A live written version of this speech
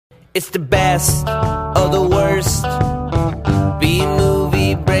It's the best of the worst.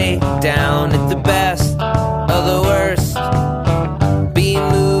 B-movie breakdown. It's the best of the worst.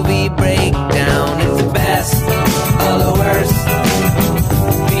 B-movie breakdown. It's the best of the worst.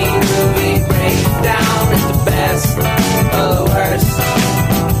 B-movie breakdown. It's the best of the worst.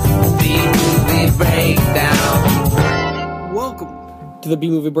 B-movie breakdown. Welcome to the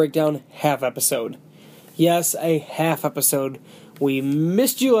B-movie breakdown half episode. Yes, a half episode. We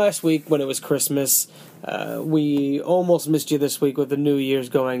missed you last week when it was Christmas. We almost missed you this week with the New Year's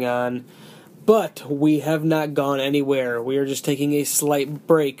going on. But we have not gone anywhere. We are just taking a slight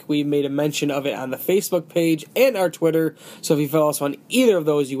break. We made a mention of it on the Facebook page and our Twitter. So if you follow us on either of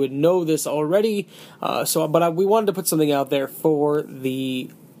those, you would know this already. But we wanted to put something out there for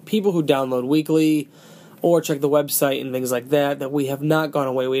the people who download weekly or check the website and things like that we have not gone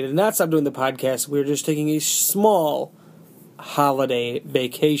away. We did not stop doing the podcast. We're just taking a small holiday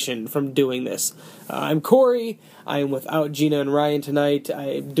vacation from doing this. I'm Corey. I am without Gina and Ryan tonight. I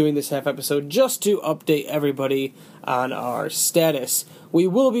am doing this half episode just to update everybody on our status. We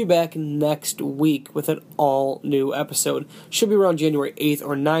will be back next week with an all-new episode. Should be around January 8th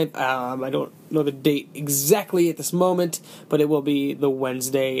or 9th. I don't know the date exactly at this moment, but it will be the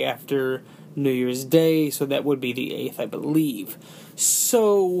Wednesday after New Year's Day, so that would be the 8th, I believe.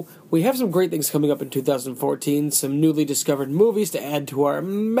 So, we have some great things coming up in 2014, some newly discovered movies to add to our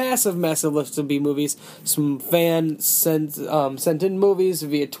massive list of B-movies, some fan sent in movies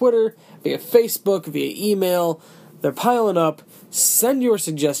via Twitter, via Facebook, via email. They're piling up. Send your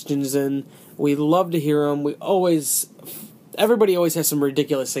suggestions in. We love to hear them. Everybody always has some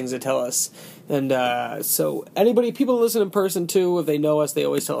ridiculous things to tell us. And so people listen in person too, if they know us, they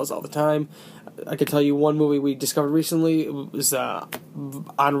always tell us all the time. I could tell you one movie we discovered recently, it was on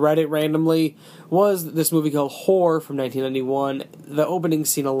Reddit randomly, was this movie called Whore from 1991. The opening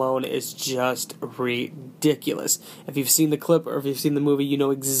scene alone is just ridiculous. If you've seen the clip or if you've seen the movie, you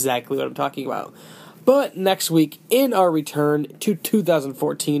know exactly what I'm talking about. But next week, in our return to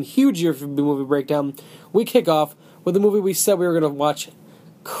 2014, huge year for B-Movie Breakdown, we kick off with the movie we said we were going to watch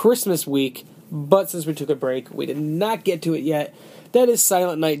Christmas week, but since we took a break, we did not get to it yet. That is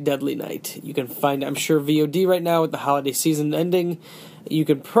Silent Night, Deadly Night. You can find it, I'm sure, VOD right now with the holiday season ending. You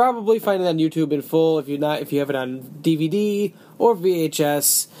can probably find it on YouTube in full. If you have it on DVD or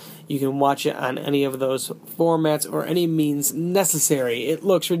VHS, you can watch it on any of those formats or any means necessary. It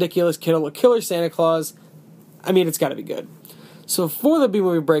looks ridiculous. Killer Santa Claus. I mean, it's got to be good. So for the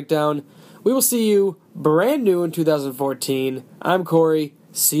B-Movie Breakdown, we will see you brand new in 2014. I'm Corey.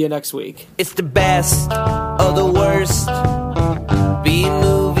 See you next week. It's the best of the worst.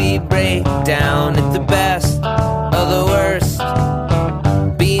 B-movie breakdown. It's the best of the worst.